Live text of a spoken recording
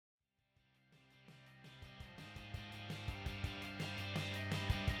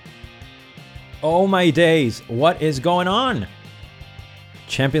Oh my days, what is going on?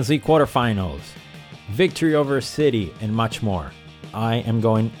 Champions League quarterfinals, victory over City, and much more. I am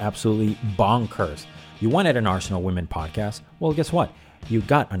going absolutely bonkers. You wanted an Arsenal Women podcast? Well, guess what? You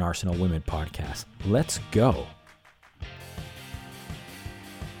got an Arsenal Women podcast. Let's go.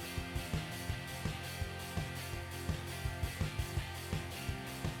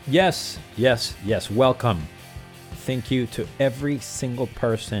 Yes. Welcome. Thank you to every single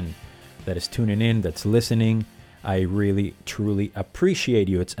person that is tuning in, that's listening. I really, truly appreciate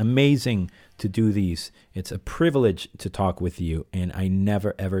you. It's amazing to do these. It's a privilege to talk with you, and I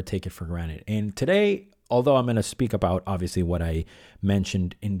never, ever take it for granted. And today, although I'm going to speak about, obviously, what I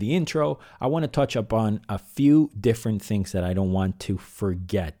mentioned in the intro, I want to touch upon a few different things that I don't want to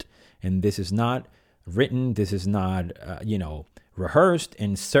forget. And this is not written. This is not, rehearsed,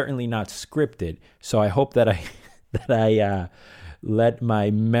 and certainly not scripted. So I hope that I let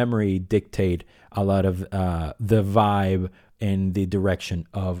my memory dictate a lot of the vibe and the direction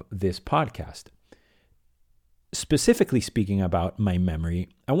of this podcast. Specifically speaking about my memory,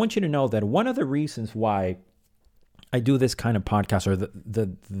 I want you to know that one of the reasons why I do this kind of podcast, or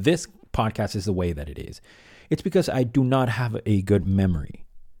this podcast is the way that it is, it's because I do not have a good memory.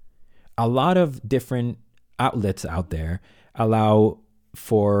 A lot of different outlets out there allow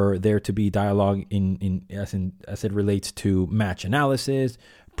for there to be dialogue as it relates to match analysis,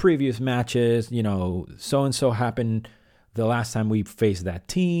 previous matches, so-and-so happened the last time we faced that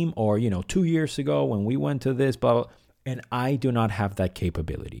team, or, 2 years ago when we went to this, blah, blah, and I do not have that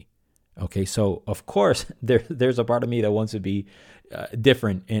capability. Okay, so of course there's a part of me that wants to be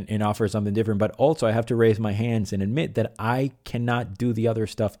different and offer something different, but also I have to raise my hands and admit that I cannot do the other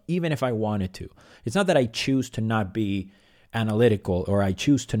stuff even if I wanted to. It's not that I choose to not be analytical, or I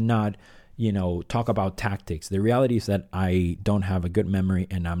choose to not, talk about tactics. The reality is that I don't have a good memory,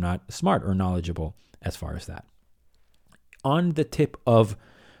 and I'm not smart or knowledgeable as far as that. On the tip of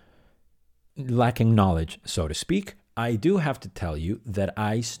lacking knowledge, so to speak, I do have to tell you that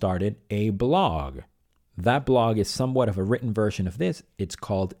I started a blog. That blog is somewhat of a written version of this. It's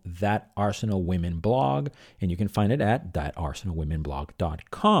called That Arsenal Women Blog, and you can find it at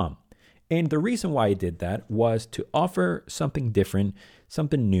thatarsenalwomenblog.com. And the reason why I did that was to offer something different,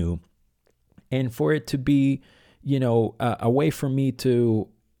 something new, and for it to be, a way for me to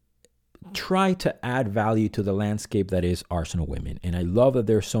try to add value to the landscape that is Arsenal Women. And I love that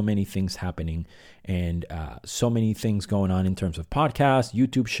there's so many things happening, and so many things going on in terms of podcasts,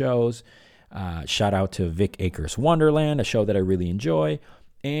 YouTube shows. Shout out to Vic Akers Wonderland, a show that I really enjoy.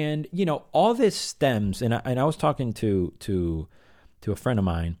 And, all this stems, and I was talking to a friend of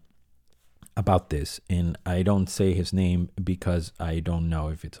mine about this, and I don't say his name because I don't know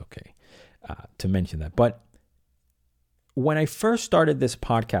if it's okay to mention that. But when I first started this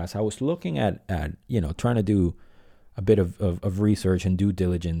podcast, I was looking at trying to do a bit of research and due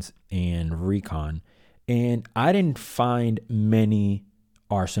diligence and recon, and I didn't find many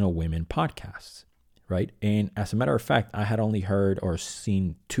Arsenal Women podcasts, right? And as a matter of fact, I had only heard or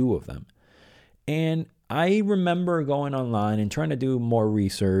seen 2 of them. And I remember going online and trying to do more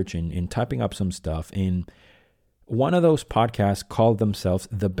research and typing up some stuff. And one of those podcasts called themselves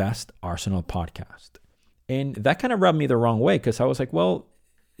the Best Arsenal Podcast. And that kind of rubbed me the wrong way, because I was like, well,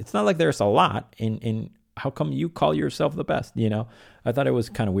 it's not like there's a lot. And how come you call yourself the best? I thought it was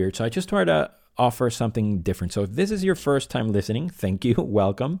kind of weird. So I just tried to offer something different. So if this is your first time listening, thank you.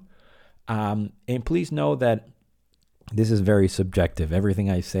 Welcome. And please know that this is very subjective. Everything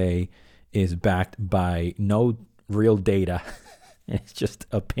I say is backed by no real data. It's just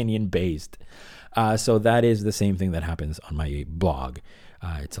opinion based. So that is the same thing that happens on my blog.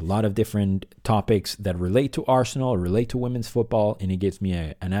 It's a lot of different topics that relate to Arsenal, relate to women's football, and it gives me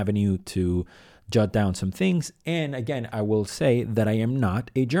an avenue to jot down some things. And again, I will say that I am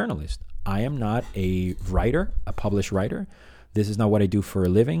not a journalist. I am not a writer, a published writer. This is not what I do for a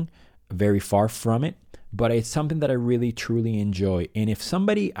living. Very far from it. But it's something that I really, truly enjoy. And if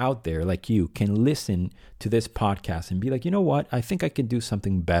somebody out there like you can listen to this podcast and be like, you know what, I think I could do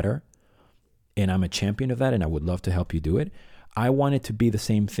something better, and I'm a champion of that, and I would love to help you do it, I want it to be the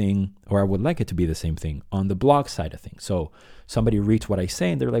same thing, or I would like it to be the same thing on the blog side of things. So somebody reads what I say,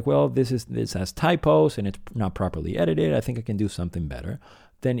 and they're like, well, this has typos, and it's not properly edited. I think I can do something better.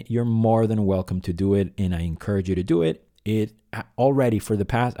 Then you're more than welcome to do it, and I encourage you to do it. It already, for the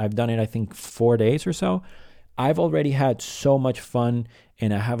past, I've done it, I think 4 days or so. I've already had so much fun,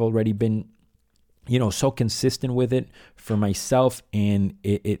 and I have already been, so consistent with it for myself. And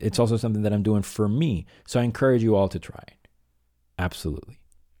it's also something that I'm doing for me. So I encourage you all to try it. Absolutely.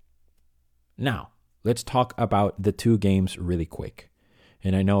 Now, let's talk about the 2 games really quick.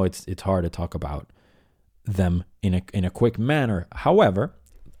 And I know it's hard to talk about them in a quick manner. However,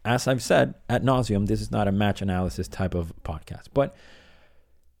 as I've said ad nauseum, this is not a match analysis type of podcast. But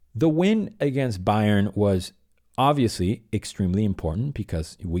the win against Bayern was obviously extremely important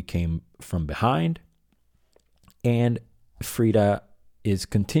because we came from behind. And Frida is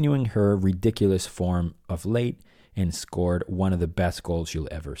continuing her ridiculous form of late and scored one of the best goals you'll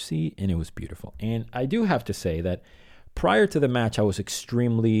ever see. And it was beautiful. And I do have to say that prior to the match, I was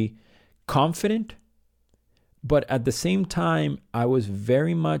extremely confident. But at the same time, I was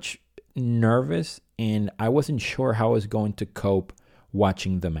very much nervous and I wasn't sure how I was going to cope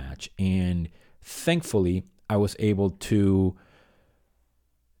watching the match. And thankfully, I was able to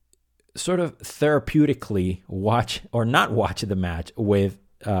sort of therapeutically watch or not watch the match with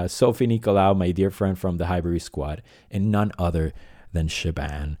Sophie Nicolau, my dear friend from the Highbury squad, and none other than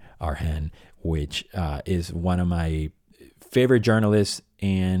Shaban Arhen, which is one of my favorite journalists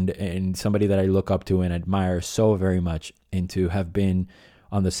and somebody that I look up to and admire so very much. And to have been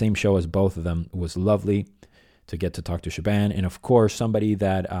on the same show as both of them was lovely to get to talk to Shaban. And of course, somebody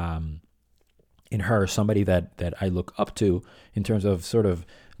that somebody that I look up to in terms of sort of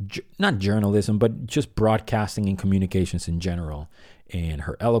not journalism, but just broadcasting and communications in general. And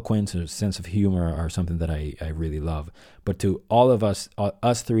her eloquence and her sense of humor are something that I really love. But to all of us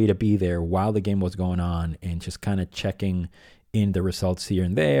three to be there while the game was going on and just kind of checking in the results here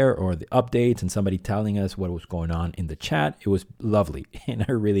and there or the updates and somebody telling us what was going on in the chat, it was lovely and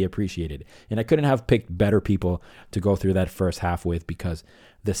I really appreciated it. And I couldn't have picked better people to go through that first half with, because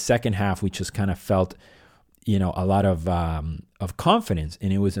the second half we just kind of felt, a lot of confidence,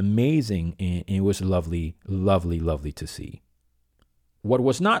 and it was amazing and it was lovely, lovely, lovely to see. What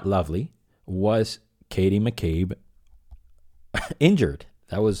was not lovely was Katie McCabe injured.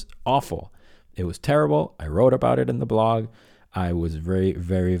 That was awful. It was terrible. I wrote about it in the blog. I was very,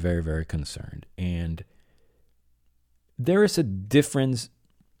 very, very, very concerned. And there is a difference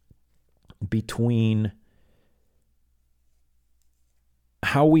between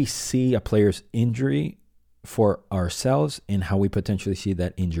how we see a player's injury for ourselves and how we potentially see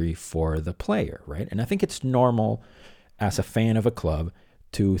that injury for the player, right? And I think it's normal as a fan of a club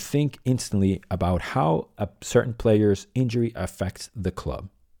to think instantly about how a certain player's injury affects the club.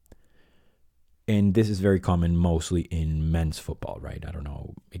 And this is very common mostly in men's football, right? I don't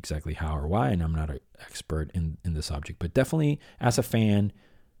know exactly how or why, and I'm not an expert in the subject, but definitely as a fan,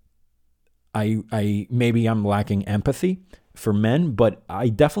 I maybe I'm lacking empathy for men, but I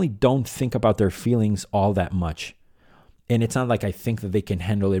definitely don't think about their feelings all that much. And it's not like I think that they can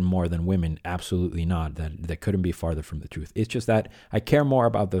handle it more than women. Absolutely not. That couldn't be farther from the truth. It's just that I care more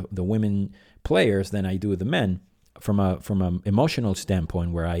about the women players than I do the men from an emotional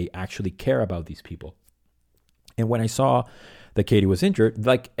standpoint, where I actually care about these people. And when I saw that Katie was injured,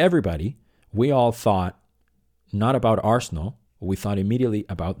 like everybody, we all thought not about Arsenal. We thought immediately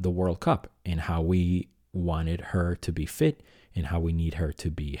about the World Cup and how we wanted her to be fit and how we need her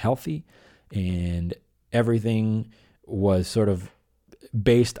to be healthy. And everything was sort of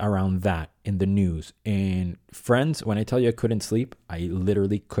based around that in the news. And friends, when I tell you I couldn't sleep, I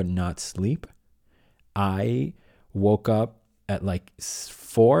literally could not sleep. I woke up at like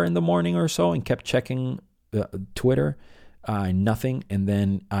 4 a.m. or so and kept checking Twitter, nothing. And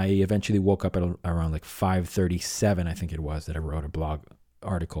then I eventually woke up at around like 5:37, I think it was, that I wrote a blog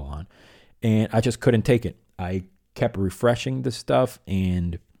article on. And I just couldn't take it. I kept refreshing the stuff,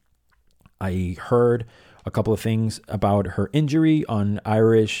 and I heard a couple of things about her injury on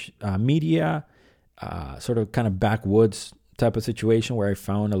Irish media, sort of kind of backwoods type of situation where I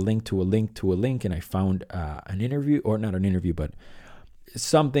found a link to a link to a link, and I found an interview, or not an interview, but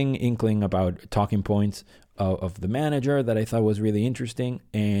something inkling about talking points of the manager that I thought was really interesting.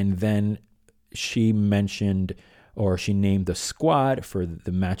 And then she mentioned, or she named the squad for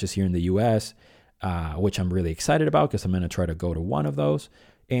the matches here in the U.S., which I'm really excited about because I'm going to try to go to one of those.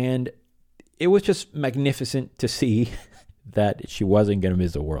 And it was just magnificent to see that she wasn't going to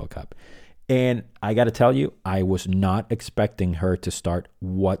miss the World Cup. And I got to tell you, I was not expecting her to start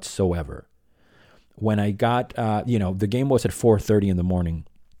whatsoever. When I got, the game was at 4:30 in the morning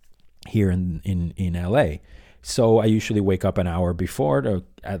here in LA. So I usually wake up an hour before to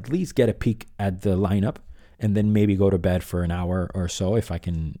at least get a peek at the lineup, and then maybe go to bed for an hour or so if I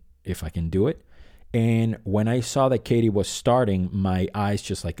can do it. And when I saw that Katie was starting, my eyes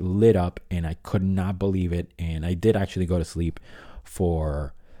just like lit up and I could not believe it. And I did actually go to sleep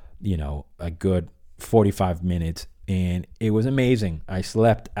for, a good 45 minutes, and it was amazing. I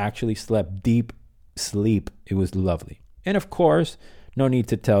slept deep sleep. It was lovely. And of course, no need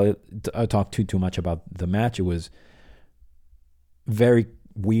to talk too much about the match. It was very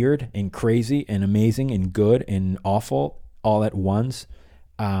weird and crazy and amazing and good and awful all at once.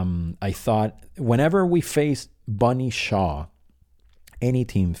 I thought whenever we face Bunny Shaw, any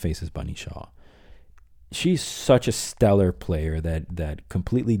team faces Bunny Shaw, she's such a stellar player that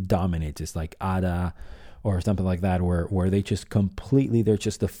completely dominates. It's like Ada or something like that, where they just completely, they're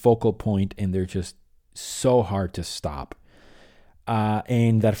just the focal point and they're just so hard to stop.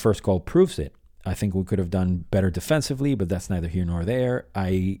 And that first goal proves it. I think we could have done better defensively, but that's neither here nor there.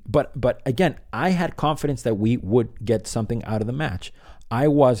 But again, I had confidence that we would get something out of the match. I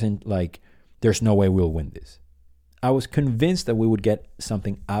wasn't like, there's no way we'll win this. I was convinced that we would get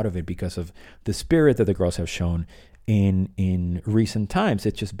something out of it because of the spirit that the girls have shown in recent times.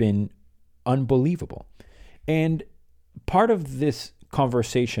 It's just been unbelievable. And part of this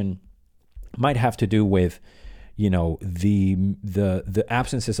conversation might have to do with, you know, the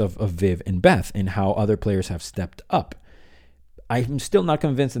absences of Viv and Beth and how other players have stepped up. I'm still not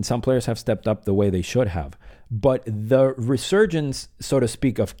convinced that some players have stepped up the way they should have. But the resurgence, so to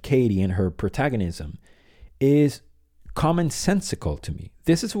speak, of Katie and her protagonism is commonsensical to me.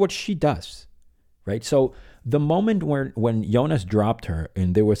 This is what she does, right? So the moment when Jonas dropped her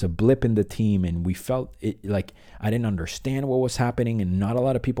and there was a blip in the team and we felt it, like I didn't understand what was happening and not a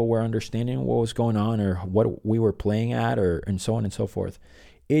lot of people were understanding what was going on or what we were playing at and so on and so forth,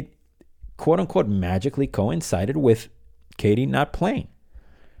 it quote unquote magically coincided with Katie not playing.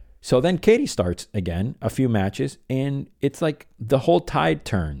 So then Katie starts again, a few matches, and it's like the whole tide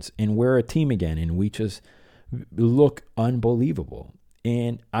turns and we're a team again and we just look unbelievable.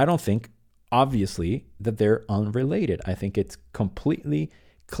 And I don't think, obviously, that they're unrelated. I think it's completely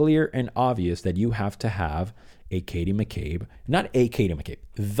clear and obvious that you have to have a Katie McCabe, not a Katie McCabe,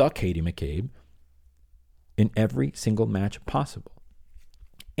 the Katie McCabe in every single match possible.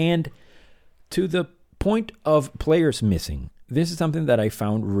 And to the point of players missing, this is something that I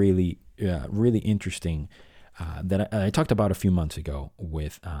found really, really interesting that I talked about a few months ago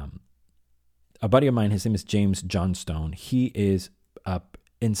with a buddy of mine. His name is James Johnstone. He is an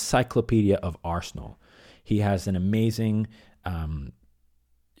encyclopedia of Arsenal. He has an amazing,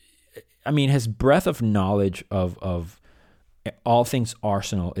 his breadth of knowledge of all things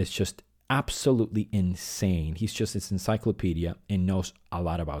Arsenal is just absolutely insane. He's just this encyclopedia and knows a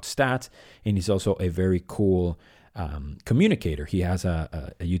lot about stats. And he's also a very cool communicator. He has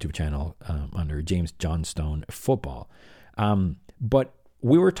a YouTube channel under James Johnstone Football. But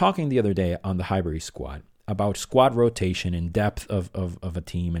we were talking the other day on the Highbury squad about squad rotation and depth of a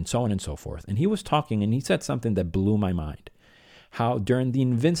team and so on and so forth. And he was talking and he said something that blew my mind. How during the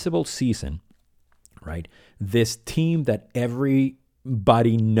Invincible season, right, this team that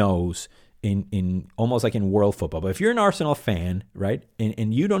everybody knows in almost like in world football. But if you're an Arsenal fan, right,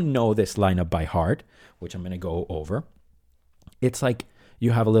 and you don't know this lineup by heart, which I'm going to go over, it's like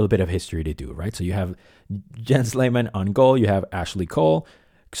you have a little bit of history to do, right? So you have Jens Lehmann on goal, you have Ashley Cole,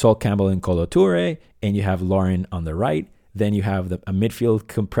 Sol Campbell and Kolo Toure, and you have Lauren on the right. Then you have a midfield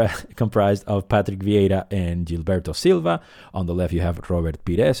comprised of Patrick Vieira and Gilberto Silva. On the left, you have Robert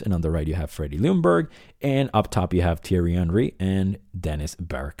Pires, and on the right, you have Freddie Ljungberg. And up top, you have Thierry Henry and Dennis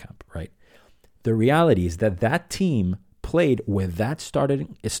Bergkamp, right? The reality is that team played with that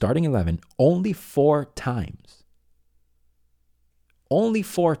starting 11 only 4 times. Only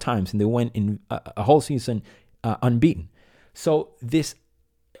 4 times, and they went in a whole season unbeaten. So this,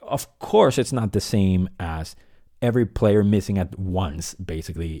 of course, it's not the same as every player missing at once,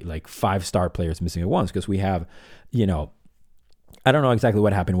 basically, like 5-star players missing at once, because we have, I don't know exactly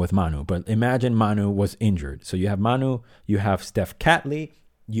what happened with Manu, but imagine Manu was injured. So you have Manu, you have Steph Catley,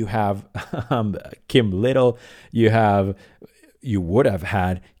 you have Kim Little, you would have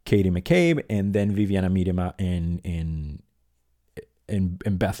had Katie McCabe, and then Viviana Miedema and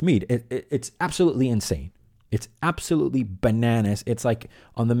Beth Mead. It's absolutely insane. It's absolutely bananas. It's like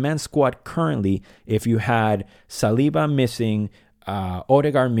on the men's squad currently, if you had Saliba missing,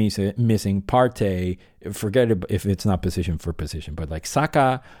 Odegaard missing, Partey, forget it if it's not position for position, but like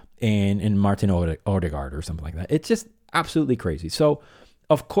Saka and Martin Odegaard or something like that. It's just absolutely crazy. So,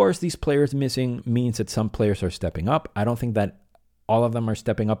 of course, these players missing means that some players are stepping up. I don't think that all of them are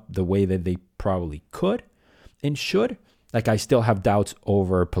stepping up the way that they probably could and should. Like, I still have doubts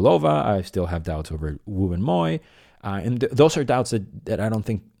over Pelova. I still have doubts over Woo and Moy. And those are doubts that I don't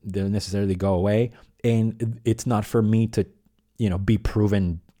think they'll necessarily go away. And it's not for me to, be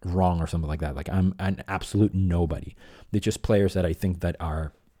proven wrong or something like that. Like, I'm an absolute nobody. They're just players that I think that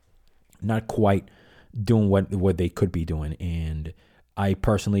are not quite doing what they could be doing. And I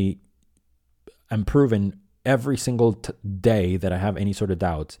personally am proven every single day that I have any sort of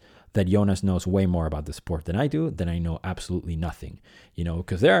doubts that Jonas knows way more about the sport than I do, then I know absolutely nothing,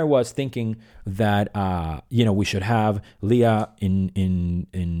 because there I was thinking that, we should have Leah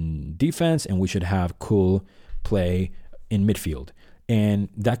in defense and we should have Kul play in midfield. And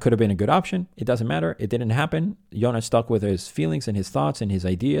that could have been a good option. It doesn't matter. It didn't happen. Jonas stuck with his feelings and his thoughts and his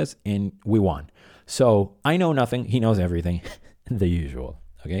ideas, and we won. So I know nothing. He knows everything. The usual,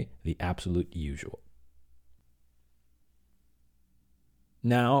 okay? The absolute usual.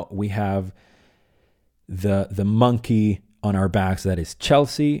 Now we have the monkey on our backs that is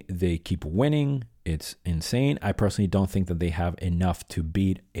Chelsea. They keep winning. It's insane. I personally don't think that they have enough to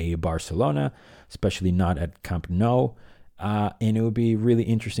beat a Barcelona, especially not at Camp Nou. And it would be really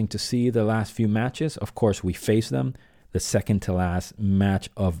interesting to see the last few matches. Of course, we face them, the second to last match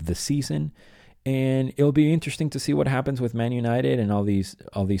of the season. And it'll be interesting to see what happens with Man United and all these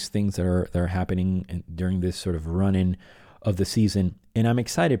things that are happening during this sort of run-in of the season. And I'm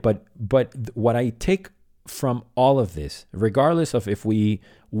excited, but what I take from all of this, regardless of if we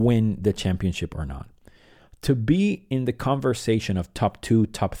win the championship or not, to be in the conversation of top 2,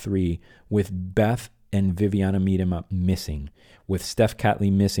 top 3 with Beth and Viviana Miedema missing, with Steph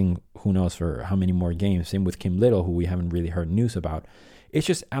Catley missing who knows for how many more games, same with Kim Little, who we haven't really heard news about. It's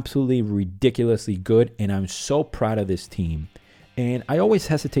just absolutely ridiculously good, and I'm so proud of this team. And I always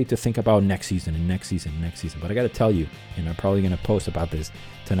hesitate to think about next season, but I got to tell you, and I'm probably going to post about this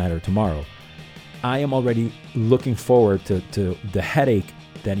tonight or tomorrow, I am already looking forward to the headache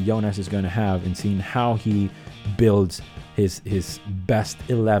that Jonas is going to have in seeing how he builds his best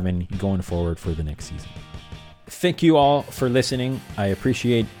 11 going forward for the next season. Thank you all for listening. I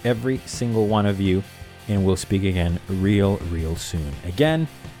appreciate every single one of you, and we'll speak again real soon. Again,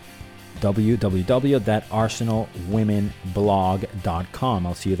 www.arsenalwomenblog.com.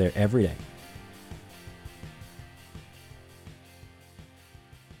 I'll see you there every day.